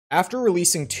After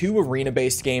releasing two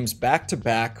arena-based games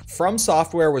back-to-back,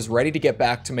 FromSoftware was ready to get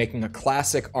back to making a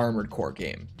classic Armored Core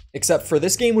game. Except for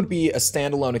this game would be a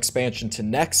standalone expansion to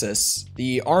Nexus,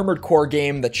 the Armored Core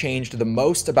game that changed the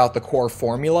most about the core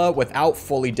formula without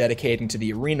fully dedicating to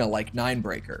the arena like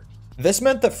Ninebreaker. This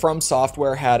meant that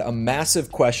FromSoftware had a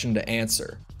massive question to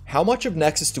answer. How much of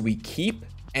Nexus do we keep,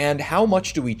 and how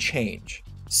much do we change?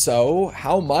 So,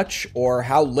 how much or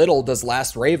how little does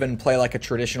Last Raven play like a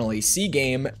traditional AC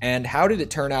game, and how did it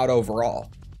turn out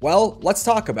overall? Well, let's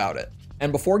talk about it.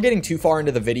 And before getting too far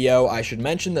into the video, I should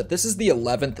mention that this is the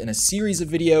 11th in a series of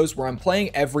videos where I'm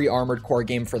playing every Armored Core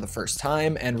game for the first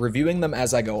time and reviewing them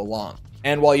as I go along.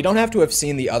 And while you don't have to have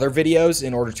seen the other videos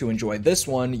in order to enjoy this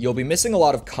one, you'll be missing a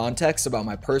lot of context about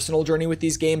my personal journey with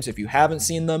these games if you haven't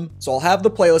seen them, so I'll have the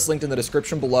playlist linked in the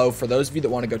description below for those of you that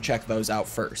want to go check those out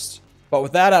first. But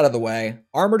with that out of the way,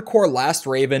 Armored Core Last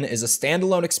Raven is a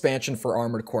standalone expansion for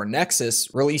Armored Core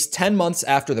Nexus, released 10 months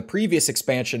after the previous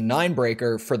expansion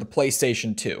Ninebreaker for the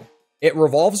PlayStation 2. It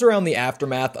revolves around the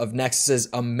aftermath of Nexus's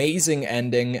amazing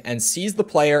ending and sees the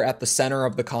player at the center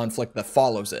of the conflict that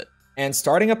follows it. And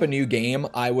starting up a new game,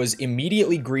 I was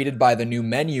immediately greeted by the new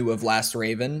menu of Last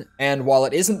Raven, and while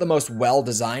it isn't the most well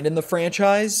designed in the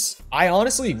franchise, I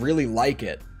honestly really like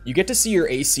it. You get to see your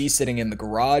AC sitting in the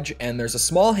garage, and there's a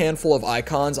small handful of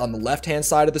icons on the left-hand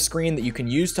side of the screen that you can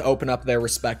use to open up their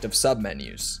respective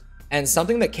submenus. And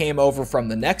something that came over from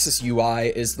the Nexus UI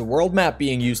is the world map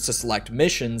being used to select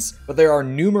missions, but there are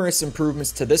numerous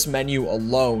improvements to this menu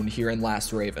alone here in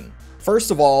Last Raven. First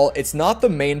of all, it's not the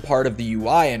main part of the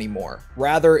UI anymore.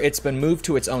 Rather, it's been moved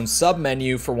to its own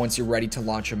submenu for once you're ready to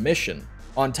launch a mission.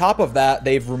 On top of that,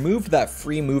 they've removed that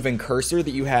free moving cursor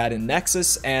that you had in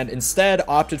Nexus and instead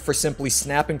opted for simply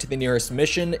snapping to the nearest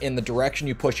mission in the direction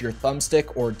you push your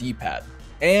thumbstick or D-pad.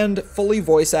 And fully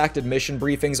voice-acted mission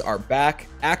briefings are back,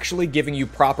 actually giving you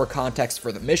proper context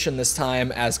for the mission this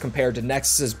time as compared to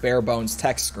Nexus's bare-bones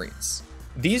text screens.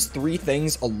 These three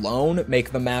things alone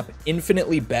make the map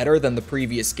infinitely better than the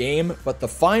previous game, but the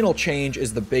final change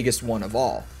is the biggest one of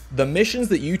all. The missions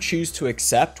that you choose to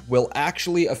accept will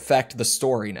actually affect the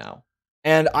story now.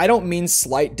 And I don't mean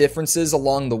slight differences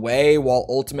along the way while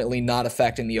ultimately not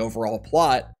affecting the overall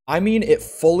plot. I mean it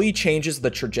fully changes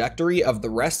the trajectory of the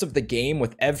rest of the game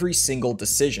with every single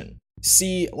decision.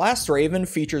 See, Last Raven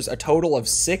features a total of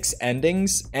 6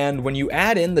 endings, and when you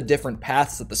add in the different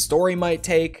paths that the story might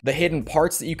take, the hidden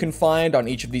parts that you can find on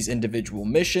each of these individual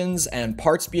missions, and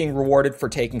parts being rewarded for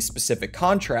taking specific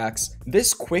contracts,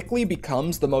 this quickly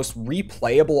becomes the most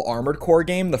replayable Armored Core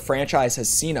game the franchise has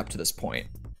seen up to this point.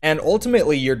 And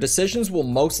ultimately, your decisions will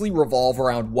mostly revolve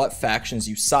around what factions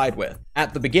you side with.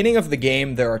 At the beginning of the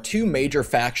game, there are two major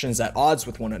factions at odds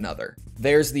with one another.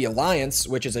 There's the Alliance,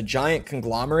 which is a giant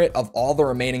conglomerate of all the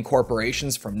remaining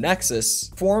corporations from Nexus,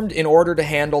 formed in order to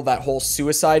handle that whole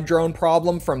suicide drone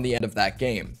problem from the end of that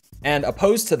game. And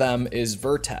opposed to them is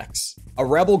Vertex, a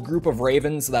rebel group of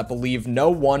ravens that believe no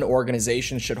one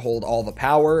organization should hold all the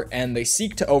power, and they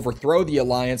seek to overthrow the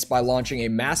Alliance by launching a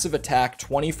massive attack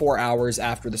 24 hours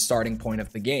after the starting point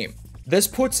of the game. This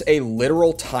puts a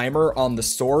literal timer on the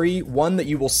story, one that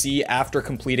you will see after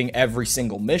completing every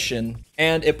single mission,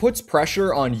 and it puts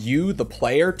pressure on you, the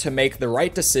player, to make the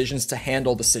right decisions to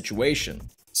handle the situation.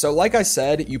 So like I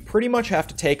said, you pretty much have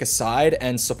to take a side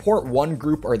and support one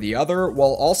group or the other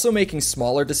while also making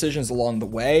smaller decisions along the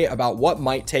way about what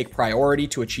might take priority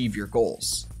to achieve your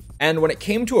goals. And when it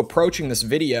came to approaching this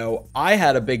video, I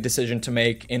had a big decision to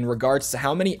make in regards to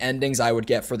how many endings I would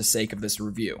get for the sake of this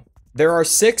review. There are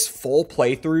 6 full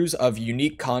playthroughs of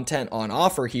unique content on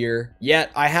offer here,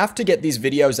 yet I have to get these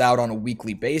videos out on a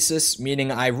weekly basis, meaning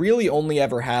I really only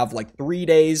ever have like 3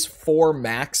 days, 4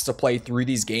 max to play through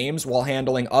these games while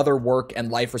handling other work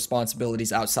and life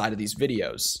responsibilities outside of these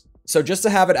videos. So just to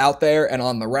have it out there and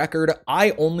on the record,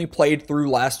 I only played through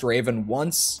Last Raven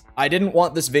once. I didn't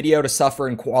want this video to suffer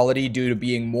in quality due to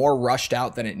being more rushed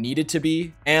out than it needed to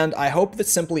be, and I hope that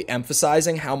simply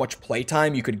emphasizing how much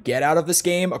playtime you could get out of this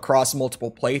game across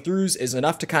multiple playthroughs is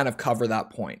enough to kind of cover that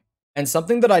point. And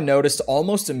something that I noticed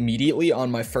almost immediately on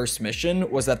my first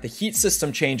mission was that the heat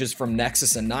system changes from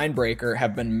Nexus and Ninebreaker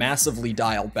have been massively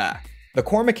dialed back. The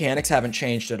core mechanics haven't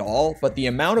changed at all, but the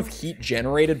amount of heat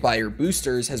generated by your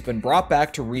boosters has been brought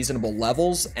back to reasonable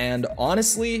levels, and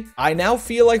honestly, I now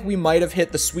feel like we might have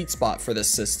hit the sweet spot for this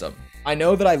system. I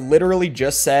know that I literally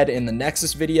just said in the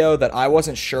Nexus video that I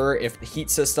wasn't sure if the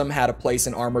heat system had a place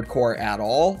in Armored Core at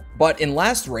all, but in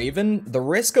Last Raven, the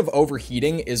risk of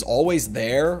overheating is always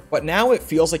there, but now it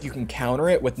feels like you can counter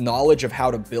it with knowledge of how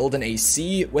to build an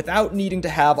AC without needing to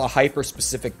have a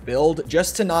hyper-specific build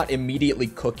just to not immediately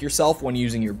cook yourself when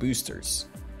using your boosters.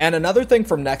 And another thing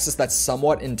from Nexus that's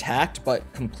somewhat intact but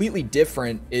completely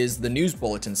different is the news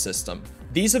bulletin system.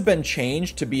 These have been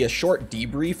changed to be a short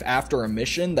debrief after a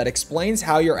mission that explains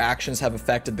how your actions have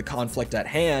affected the conflict at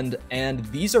hand, and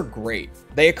these are great.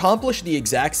 They accomplish the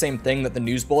exact same thing that the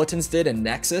news bulletins did in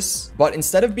Nexus, but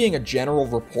instead of being a general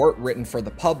report written for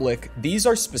the public, these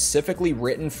are specifically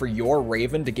written for your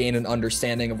Raven to gain an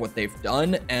understanding of what they've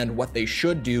done and what they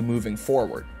should do moving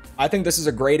forward. I think this is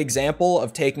a great example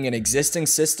of taking an existing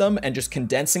system and just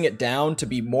condensing it down to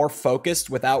be more focused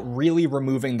without really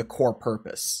removing the core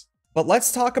purpose. But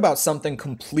let's talk about something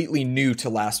completely new to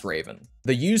Last Raven,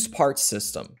 the used parts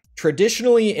system.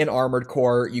 Traditionally in Armored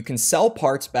Core, you can sell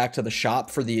parts back to the shop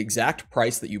for the exact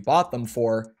price that you bought them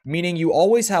for, meaning you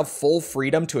always have full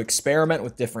freedom to experiment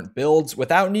with different builds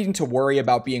without needing to worry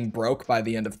about being broke by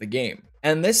the end of the game.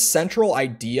 And this central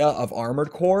idea of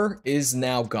Armored Core is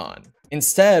now gone.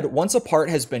 Instead, once a part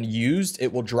has been used,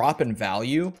 it will drop in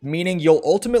value, meaning you'll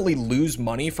ultimately lose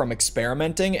money from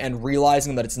experimenting and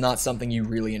realizing that it's not something you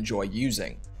really enjoy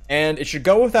using. And it should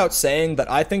go without saying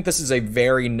that I think this is a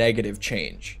very negative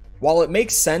change. While it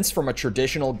makes sense from a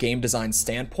traditional game design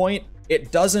standpoint,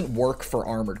 it doesn't work for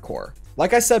Armored Core.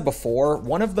 Like I said before,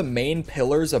 one of the main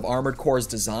pillars of Armored Core's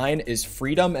design is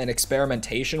freedom and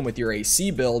experimentation with your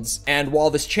AC builds, and while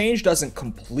this change doesn't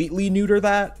completely neuter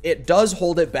that, it does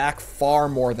hold it back far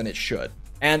more than it should.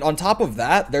 And on top of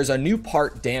that, there's a new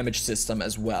part damage system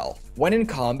as well. When in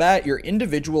combat, your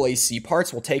individual AC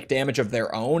parts will take damage of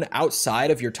their own outside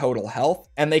of your total health,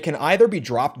 and they can either be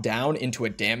dropped down into a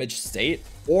damaged state,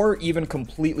 or even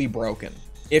completely broken.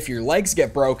 If your legs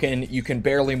get broken, you can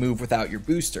barely move without your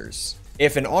boosters.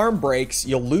 If an arm breaks,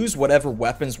 you'll lose whatever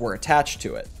weapons were attached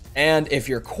to it. And if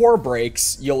your core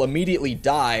breaks, you'll immediately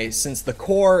die since the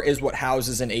core is what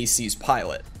houses an AC's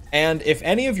pilot. And if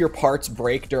any of your parts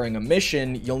break during a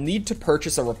mission, you'll need to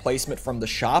purchase a replacement from the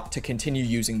shop to continue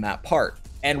using that part.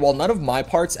 And while none of my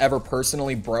parts ever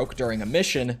personally broke during a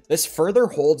mission, this further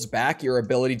holds back your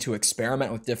ability to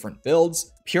experiment with different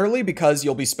builds, purely because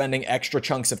you'll be spending extra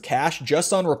chunks of cash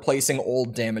just on replacing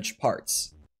old damaged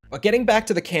parts. But getting back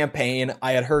to the campaign,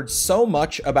 I had heard so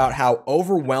much about how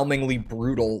overwhelmingly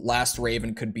brutal Last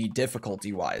Raven could be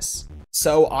difficulty-wise.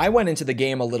 So I went into the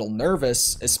game a little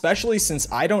nervous, especially since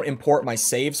I don't import my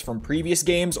saves from previous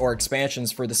games or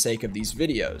expansions for the sake of these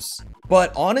videos.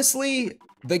 But honestly,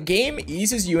 the game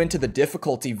eases you into the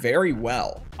difficulty very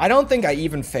well. I don't think I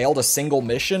even failed a single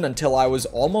mission until I was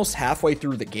almost halfway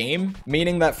through the game,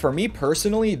 meaning that for me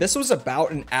personally, this was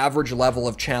about an average level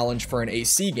of challenge for an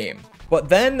AC game. But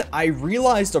then I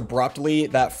realized abruptly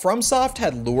that FromSoft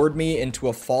had lured me into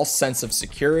a false sense of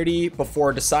security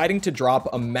before deciding to drop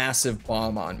a massive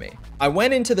bomb on me. I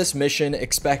went into this mission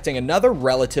expecting another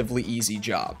relatively easy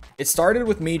job. It started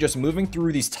with me just moving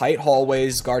through these tight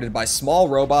hallways guarded by small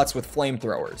robots with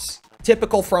flamethrowers.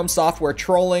 Typical FromSoftware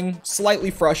trolling, slightly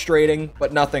frustrating,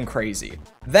 but nothing crazy.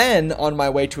 Then, on my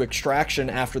way to extraction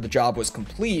after the job was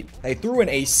complete, they threw an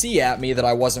AC at me that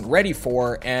I wasn't ready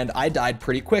for, and I died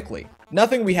pretty quickly.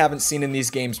 Nothing we haven't seen in these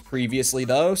games previously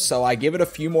though, so I give it a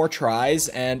few more tries,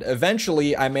 and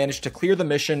eventually I managed to clear the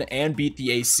mission and beat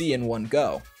the AC in one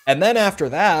go. And then after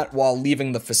that, while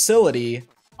leaving the facility,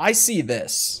 I see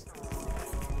this.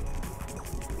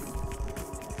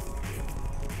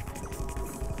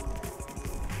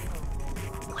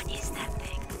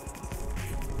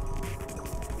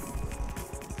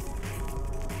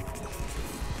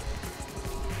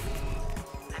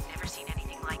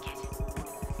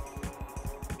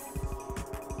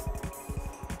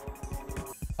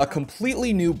 A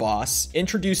completely new boss,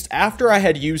 introduced after I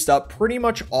had used up pretty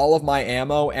much all of my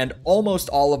ammo and almost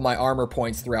all of my armor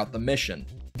points throughout the mission.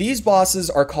 These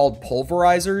bosses are called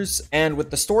pulverizers, and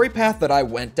with the story path that I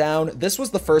went down, this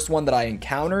was the first one that I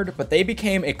encountered, but they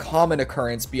became a common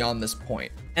occurrence beyond this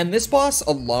point. And this boss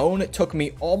alone took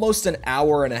me almost an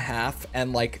hour and a half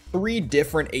and like 3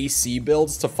 different AC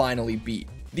builds to finally beat.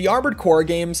 The Armored Core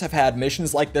games have had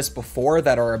missions like this before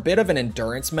that are a bit of an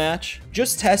endurance match,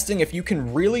 just testing if you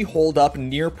can really hold up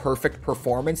near perfect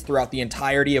performance throughout the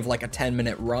entirety of like a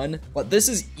 10-minute run, but this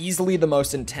is easily the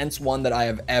most intense one that I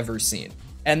have ever seen.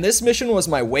 And this mission was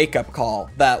my wake-up call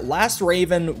that Last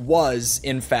Raven was,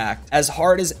 in fact, as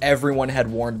hard as everyone had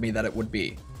warned me that it would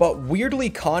be. But weirdly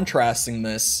contrasting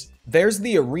this, there's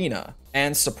the arena.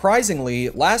 And surprisingly,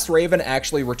 Last Raven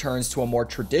actually returns to a more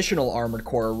traditional Armored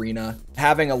Core arena,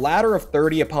 having a ladder of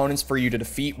 30 opponents for you to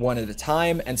defeat one at a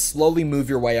time and slowly move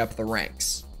your way up the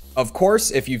ranks. Of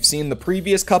course, if you've seen the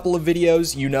previous couple of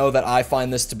videos, you know that I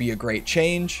find this to be a great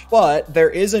change, but there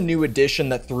is a new addition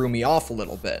that threw me off a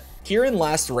little bit. Here in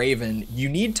Last Raven, you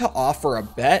need to offer a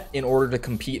bet in order to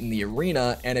compete in the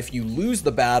arena, and if you lose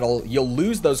the battle, you'll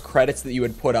lose those credits that you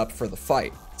had put up for the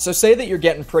fight. So say that you're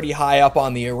getting pretty high up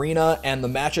on the arena and the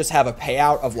matches have a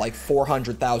payout of like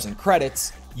 400,000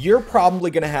 credits, you're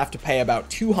probably going to have to pay about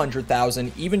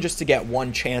 200,000 even just to get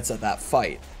one chance at that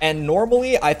fight. And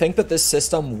normally I think that this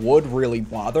system would really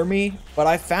bother me, but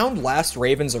I found Last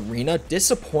Raven's arena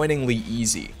disappointingly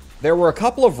easy. There were a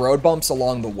couple of road bumps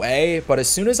along the way, but as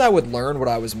soon as I would learn what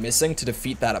I was missing to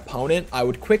defeat that opponent, I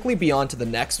would quickly be on to the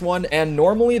next one, and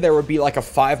normally there would be like a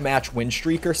 5-match win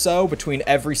streak or so between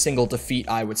every single defeat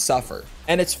I would suffer.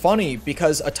 And it's funny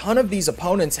because a ton of these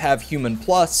opponents have Human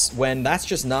Plus when that's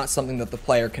just not something that the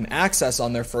player can access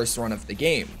on their first run of the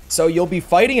game. So you'll be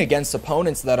fighting against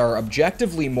opponents that are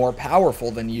objectively more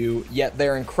powerful than you, yet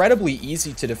they're incredibly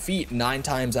easy to defeat 9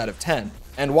 times out of 10.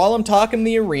 And while I'm talking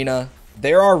the arena,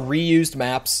 there are reused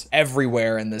maps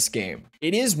everywhere in this game.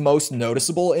 It is most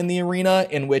noticeable in the arena,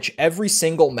 in which every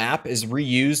single map is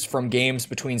reused from games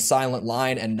between Silent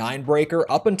Line and Ninebreaker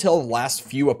up until the last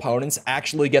few opponents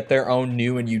actually get their own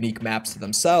new and unique maps to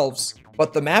themselves.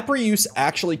 But the map reuse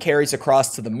actually carries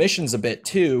across to the missions a bit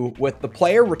too, with the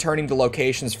player returning to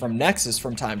locations from Nexus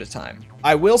from time to time.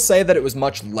 I will say that it was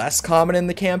much less common in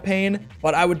the campaign,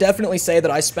 but I would definitely say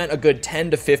that I spent a good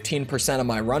 10 to 15% of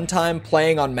my runtime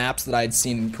playing on maps that I'd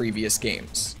seen in previous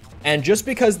games. And just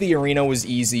because the arena was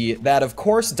easy, that of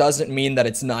course doesn't mean that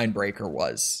its Ninebreaker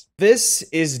was. This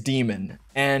is Demon,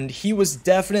 and he was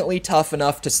definitely tough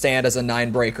enough to stand as a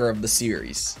Ninebreaker of the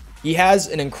series. He has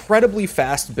an incredibly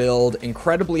fast build,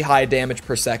 incredibly high damage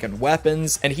per second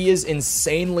weapons, and he is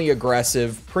insanely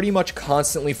aggressive, pretty much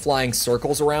constantly flying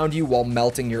circles around you while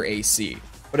melting your AC.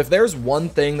 But if there's one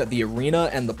thing that the arena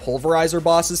and the pulverizer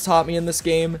bosses taught me in this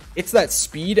game, it's that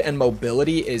speed and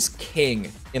mobility is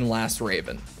king in Last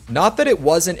Raven. Not that it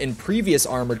wasn't in previous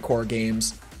Armored Core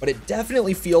games, but it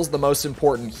definitely feels the most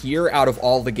important here out of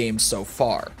all the games so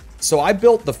far. So I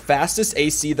built the fastest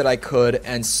AC that I could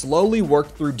and slowly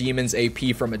worked through Demon's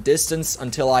AP from a distance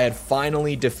until I had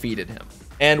finally defeated him.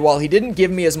 And while he didn't give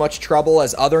me as much trouble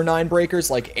as other Ninebreakers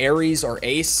like Ares or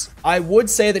Ace, I would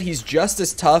say that he's just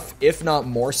as tough, if not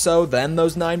more so, than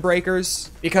those Ninebreakers,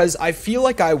 because I feel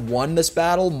like I won this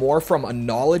battle more from a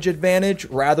knowledge advantage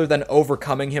rather than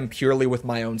overcoming him purely with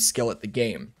my own skill at the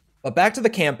game. But back to the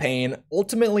campaign,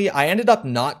 ultimately I ended up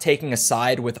not taking a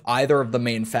side with either of the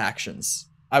main factions.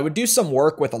 I would do some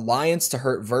work with Alliance to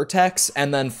hurt Vertex,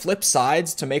 and then flip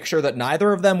sides to make sure that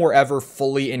neither of them were ever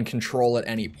fully in control at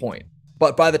any point.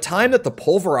 But by the time that the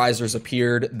pulverizers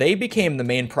appeared, they became the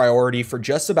main priority for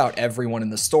just about everyone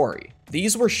in the story.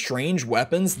 These were strange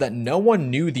weapons that no one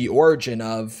knew the origin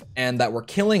of, and that were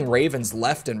killing Ravens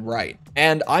left and right.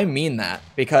 And I mean that,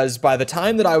 because by the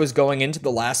time that I was going into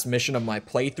the last mission of my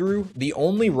playthrough, the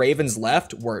only Ravens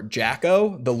left were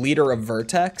Jacko, the leader of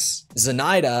Vertex,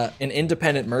 Zenaida, an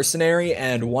independent mercenary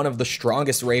and one of the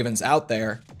strongest Ravens out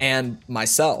there, and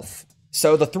myself.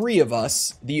 So the three of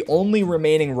us, the only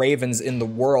remaining Ravens in the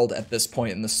world at this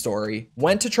point in the story,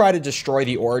 went to try to destroy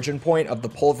the origin point of the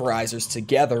pulverizers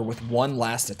together with one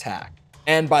last attack.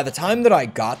 And by the time that I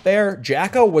got there,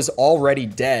 Jacko was already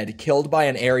dead, killed by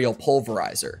an aerial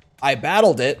pulverizer. I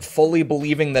battled it, fully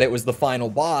believing that it was the final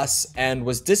boss, and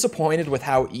was disappointed with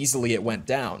how easily it went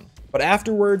down. But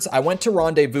afterwards, I went to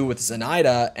rendezvous with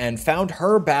Zenaida and found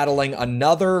her battling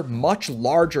another, much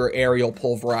larger aerial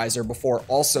pulverizer before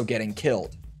also getting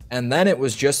killed. And then it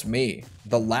was just me,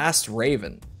 the last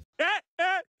Raven.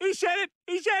 He said it!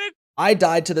 He said it! I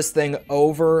died to this thing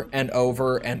over and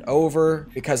over and over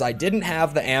because I didn't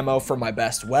have the ammo for my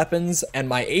best weapons, and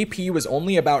my AP was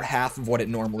only about half of what it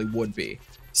normally would be.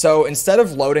 So instead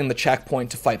of loading the checkpoint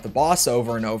to fight the boss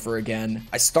over and over again,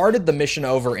 I started the mission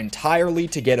over entirely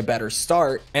to get a better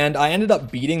start, and I ended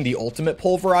up beating the ultimate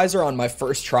pulverizer on my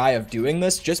first try of doing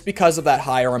this just because of that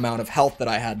higher amount of health that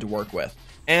I had to work with.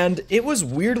 And it was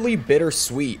weirdly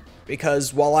bittersweet,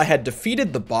 because while I had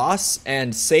defeated the boss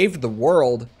and saved the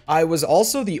world, I was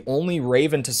also the only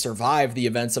Raven to survive the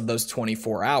events of those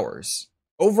 24 hours.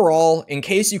 Overall, in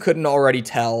case you couldn't already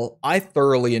tell, I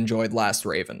thoroughly enjoyed Last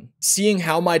Raven. Seeing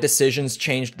how my decisions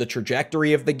changed the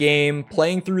trajectory of the game,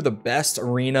 playing through the best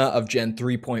arena of Gen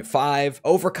 3.5,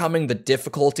 overcoming the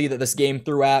difficulty that this game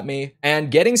threw at me,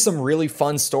 and getting some really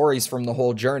fun stories from the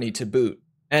whole journey to boot.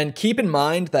 And keep in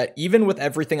mind that even with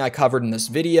everything I covered in this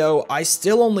video, I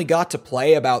still only got to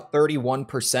play about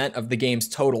 31% of the game's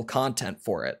total content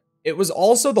for it. It was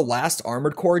also the last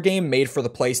Armored Core game made for the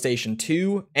PlayStation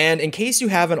 2, and in case you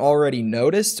haven't already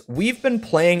noticed, we've been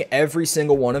playing every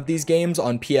single one of these games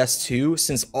on PS2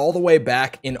 since all the way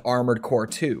back in Armored Core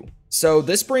 2. So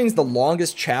this brings the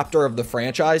longest chapter of the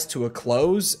franchise to a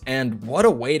close, and what a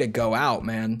way to go out,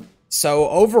 man. So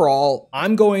overall,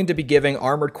 I'm going to be giving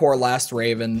Armored Core Last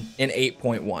Raven an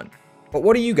 8.1. But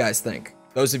what do you guys think?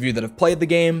 Those of you that have played the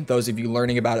game, those of you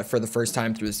learning about it for the first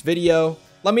time through this video,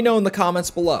 let me know in the comments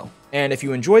below. And if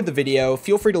you enjoyed the video,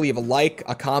 feel free to leave a like,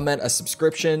 a comment, a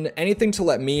subscription, anything to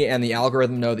let me and the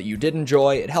algorithm know that you did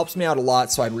enjoy. It helps me out a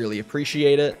lot, so I'd really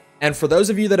appreciate it. And for those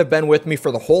of you that have been with me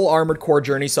for the whole Armored Core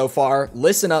journey so far,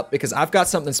 listen up because I've got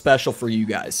something special for you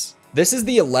guys. This is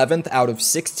the 11th out of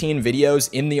 16 videos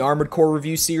in the Armored Core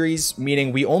review series,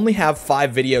 meaning we only have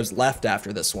 5 videos left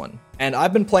after this one. And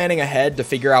I've been planning ahead to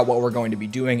figure out what we're going to be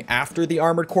doing after the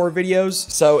Armored Core videos,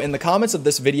 so in the comments of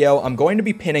this video, I'm going to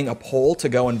be pinning a poll to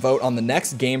go and vote on the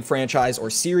next game franchise or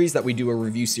series that we do a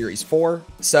review series for.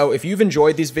 So if you've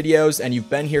enjoyed these videos and you've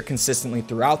been here consistently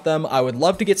throughout them, I would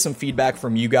love to get some feedback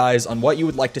from you guys on what you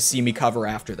would like to see me cover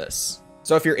after this.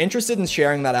 So if you're interested in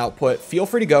sharing that output, feel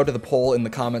free to go to the poll in the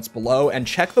comments below and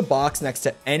check the box next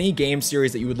to any game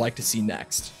series that you would like to see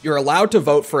next. You're allowed to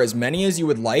vote for as many as you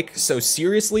would like, so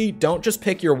seriously, don't just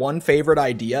pick your one favorite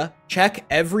idea. Check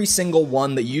every single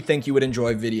one that you think you would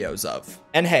enjoy videos of.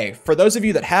 And hey, for those of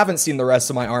you that haven't seen the rest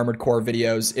of my Armored Core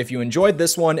videos, if you enjoyed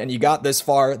this one and you got this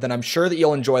far, then I'm sure that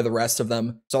you'll enjoy the rest of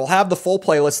them. So I'll have the full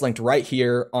playlist linked right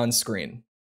here on screen.